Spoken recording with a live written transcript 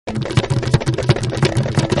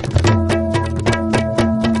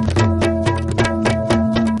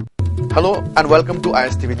Hello and welcome to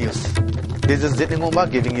ISTV News. This is Jitning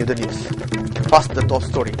Omba giving you the news. First, the top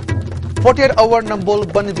story. 48-hour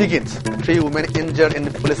Nambol Ban begins. 3 women injured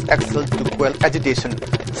in police action to quell agitation.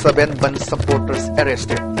 7 Ban supporters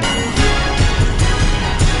arrested.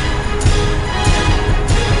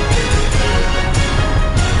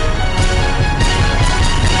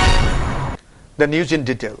 The news in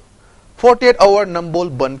detail. 48-hour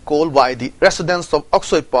Nambol Ban called by the residents of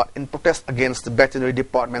Aksoipat in protest against the veterinary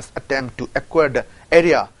department's attempt to acquire the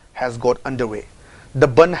area has got underway. The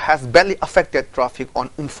ban has badly affected traffic on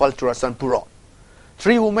Imphal to Rasanpur Road.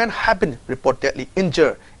 3 women have been reportedly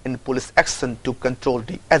injured in police action to control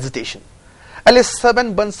the agitation. At least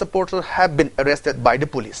 7 ban supporters have been arrested by the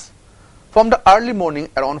police. From the early morning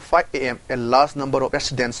around 5 a.m., a large number of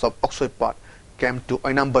residents of Aksoipat came to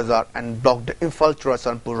Oinam Bazaar and blocked the Imphal to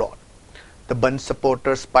Rasanpur Road. The ban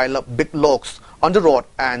supporters piled up big logs on the road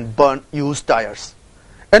and burned used tires.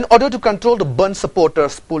 In order to control the ban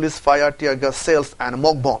supporters, police fired tear gas shells and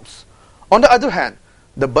smoke bombs. On the other hand,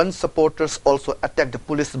 the ban supporters also attacked the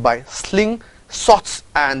police by slinging shots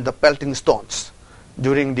and the pelting stones.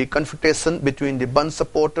 During the confrontation between the ban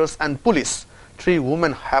supporters and police, 3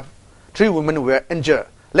 women were injured.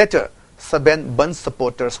 Later, 7 ban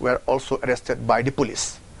supporters were also arrested by the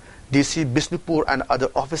police. DC Bishnupur and other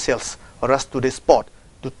officials rushed to the spot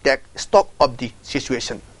to take stock of the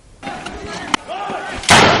situation.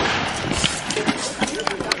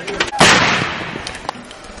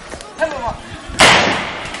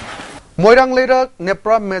 Moirang Lera,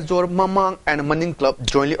 Nepra Major Mamang and Maning Club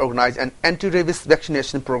jointly organized an anti-rabies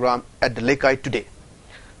vaccination program at the Lekai today.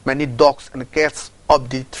 Many dogs and cats of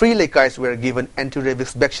the 3 Lekais were given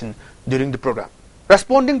anti-rabies vaccine during the program.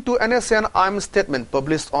 Responding to NSNIM statement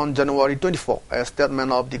published on January 24, a statement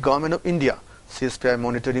of the Government of India, Ceasefire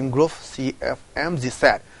Monitoring Group CFMG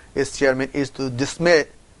said its chairman is to dismay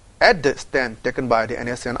at the stand taken by the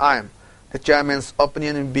NSNIM. The chairman's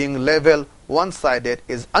opinion being level one-sided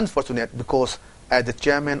is unfortunate because as the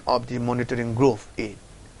chairman of the monitoring group, it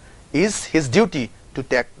is his duty to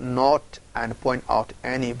take note and point out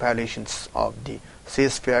any violations of the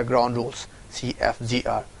ceasefire ground rules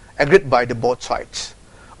CFGR agreed by the both sides.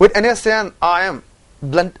 With NSNIM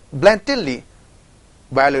blatantly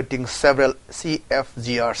violating several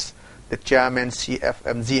CFGRs, the chairman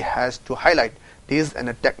CFMG has to highlight these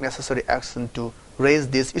and take necessary action to raise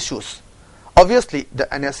these issues. Obviously, the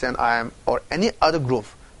NSNIM or any other group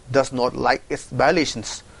does not like its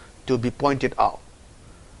violations to be pointed out.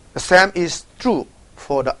 The same is true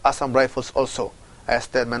for the Assam Rifles also, a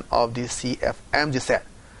statement of the CFMG said.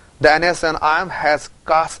 The NSNIM has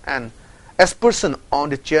cast an aspersion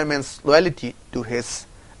on the chairman's loyalty to his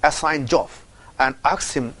assigned job and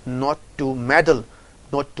asked him not to meddle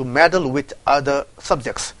with other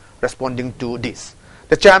subjects. Responding to this,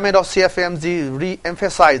 the chairman of CFMG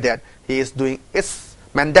re-emphasized that he is doing its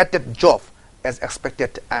mandated job as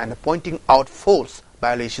expected and pointing out false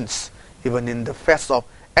violations even in the face of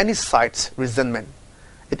any side's resentment.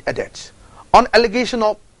 It added, on allegation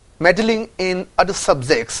of meddling in other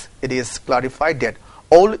subjects, it is clarified that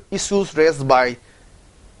all issues raised by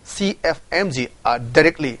CFMG are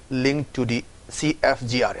directly linked to the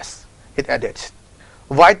CFGRs. It added,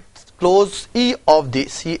 White Clause E of the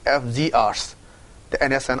CFGRs, the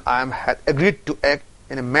NSNIM had agreed to act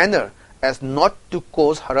in a manner as not to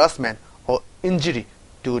cause harassment or injury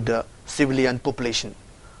to the civilian population.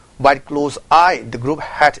 White Clause I, the group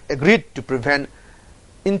had agreed to prevent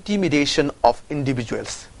intimidation of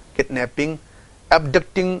individuals, kidnapping,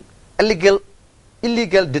 abducting, illegal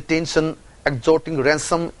detention, extorting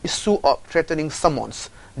ransom, issue of threatening summons,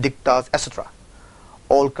 dictats, etc.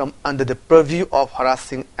 All come under the purview of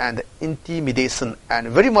harassing and intimidation and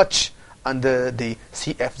very much under the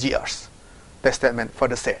CFGRs, the statement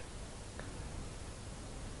further said.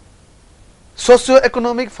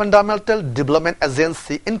 Socio-Economic Fundamental Development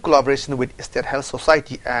Agency, in collaboration with State Health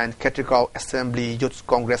Society and Katrikau Assembly Youth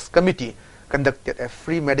Congress Committee, conducted a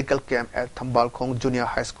free medical camp at Thambalkhong Junior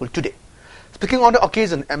High School today. Speaking on the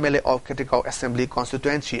occasion, MLA of Katrikau Assembly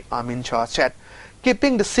constituency Amin Shah said,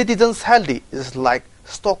 keeping the citizens healthy is like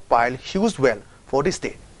stockpile huge wealth for the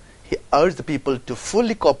state. He urged the people to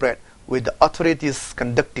fully cooperate with the authorities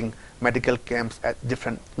conducting medical camps at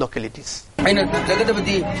different localities. Health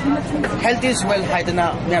is well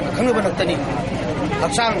haidana khangbanatani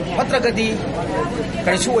haksang patragadi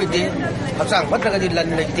kaisu oide haksang patragadi lan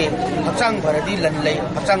leite haksang bharadi lan lei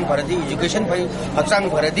haksang bharadi education bai haksang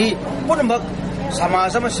bharadi punmak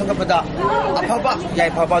samajam sangapada afaba yai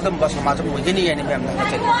phaba dam ba samajam oidini yani mem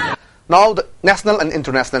na. Now the national and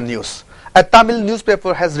international news. A Tamil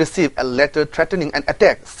newspaper has received a letter threatening an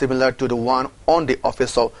attack similar to the one on the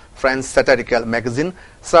office of French satirical magazine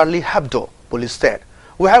Charlie Hebdo, police said.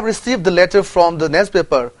 We have received the letter from the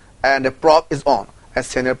newspaper and a probe is on, a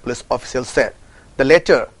senior police official said. The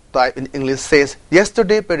letter, typed in English, says,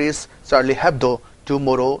 "Yesterday Paris, Charlie Hebdo,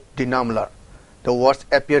 tomorrow Dinamlar." The words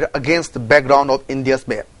appeared against the background of India's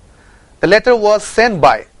map. The letter was sent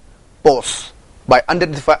by post by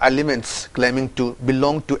unidentified elements claiming to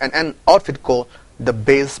belong to an outfit called the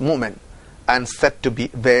Base Movement and said to be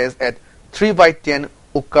based at 3/10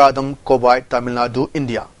 Ukadam Kobai, Tamil Nadu,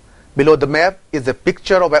 India. Below the map is a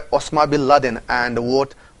picture of Osama bin Laden and a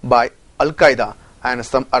word by Al-Qaeda and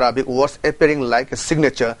some Arabic words appearing like a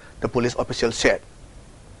signature, the police official said.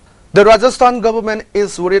 The Rajasthan government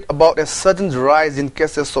is worried about a sudden rise in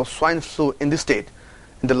cases of swine flu in the state.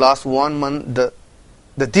 In the last 1 month,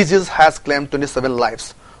 the disease has claimed 27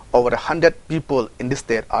 lives. Over 100 people in the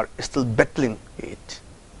state are still battling it.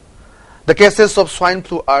 The cases of swine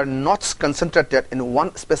flu are not concentrated in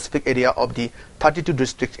one specific area of the 32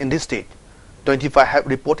 districts in the state. 25 have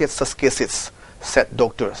reported such cases, said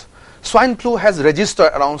doctors. Swine flu has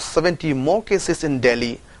registered around 70 more cases in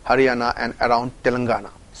Delhi, Haryana and around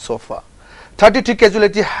Telangana so far. 33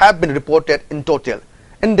 casualties have been reported in total.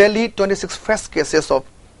 In Delhi, 26 fresh cases of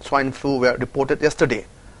swine flu were reported yesterday.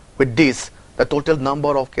 With this, the total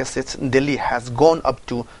number of cases in Delhi has gone up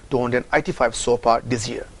to 285 so far this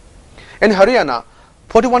year. In Haryana,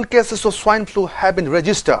 41 cases of swine flu have been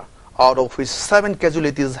registered, out of which 7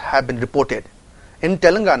 casualties have been reported. In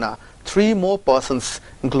Telangana, 3 more persons,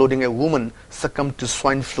 including a woman, succumbed to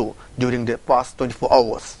swine flu during the past 24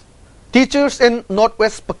 hours. Teachers in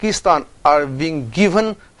northwest Pakistan are being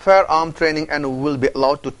given firearm training and will be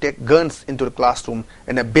allowed to take guns into the classroom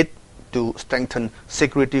in a bid to strengthen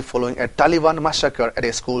security following a Taliban massacre at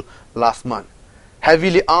a school last month.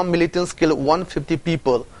 Heavily armed militants killed 150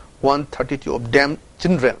 people, 132 of them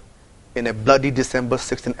children, in a bloody December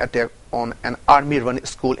 16 attack on an army-run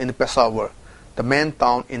school in Peshawar, the main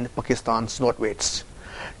town in Pakistan's northwest.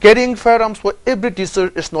 Carrying firearms for every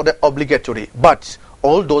teacher is not obligatory, but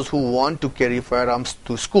all those who want to carry firearms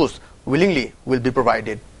to schools willingly will be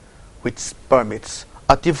provided with permits.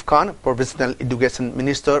 Atif Khan, Provincial Education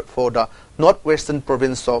Minister for the Northwestern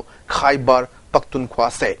Province of Khyber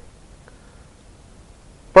Pakhtunkhwa, said.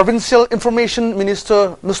 Provincial Information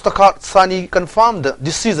Minister Mustaqar Sani confirmed the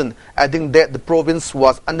decision, adding that the province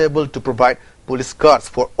was unable to provide police guards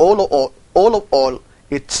for all of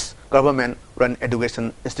its government-run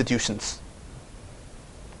education institutions.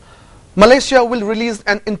 Malaysia will release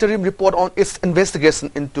an interim report on its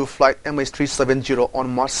investigation into flight MH370 on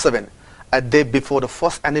March 7, a day before the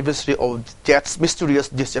first anniversary of the jet's mysterious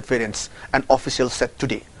disappearance, an official said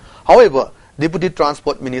today. However, Deputy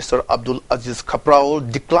Transport Minister Abdul Aziz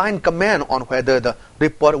Kapraul declined comment on whether the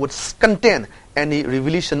report would contain any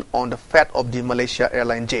revelation on the fate of the Malaysia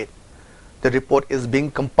airline jet. The report is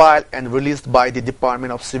being compiled and released by the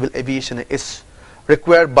Department of Civil Aviation and is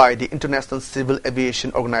required by the International Civil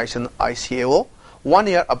Aviation Organization ICAO 1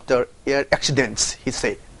 year after air accidents, he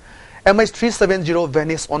said. MH370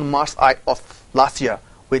 vanished on March 8 of last year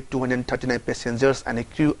with 239 passengers and a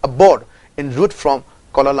crew aboard en route from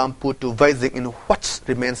Kuala Lumpur to Beijing in what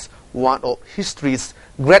remains one of history's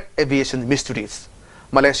great aviation mysteries.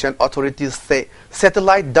 Malaysian authorities say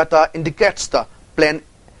satellite data indicates the plane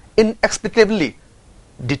inexplicably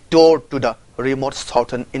detoured to the remote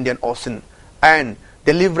southern Indian Ocean and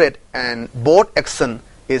deliberate and board action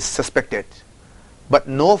is suspected. But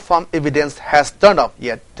no firm evidence has turned up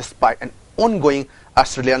yet despite an ongoing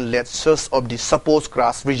Australian-led search of the supposed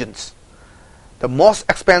crash regions, the most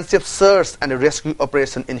expensive search and rescue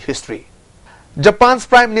operation in history. Japan's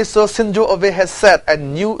Prime Minister Shinzo Abe has said a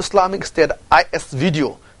new Islamic State IS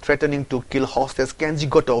video threatening to kill hostess Kenji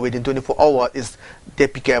Goto within 24 hours is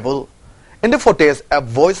despicable. In the footage, a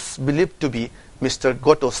voice believed to be Mr.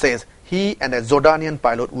 Goto says he and a Jordanian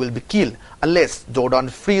pilot will be killed unless Jordan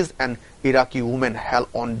frees an Iraqi woman held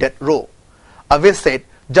on death row. Abe said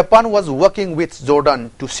Japan was working with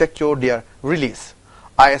Jordan to secure their release.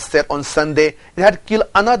 IS said on Sunday it had killed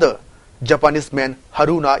another Japanese man,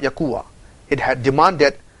 Haruna Yakuwa. It had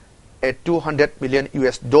demanded a $200 million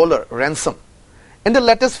ransom. In the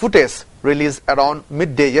latest footage released around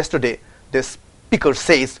midday yesterday, the speaker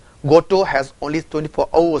says Goto has only 24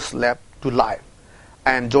 hours left to live,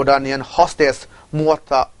 and Jordanian hostess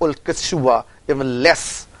Muatta ul-Qashuwa even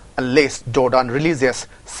less unless Jordan releases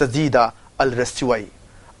Sajida al-Rasuwai.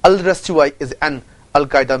 Al-Rasuwai is an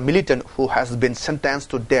Al-Qaeda militant who has been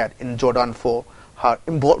sentenced to death in Jordan for her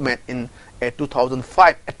involvement in a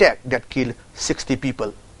 2005 attack that killed 60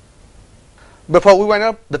 people. Before we wind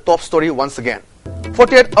up, the top story once again.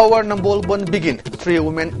 48-hour Nambol Bund begin. 3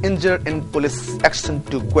 women injured in police action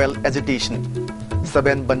to quell agitation.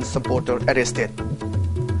 7 Bund supporter arrested.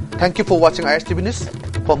 Thank you for watching ISTV News.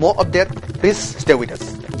 For more updates, please stay with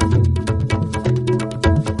us.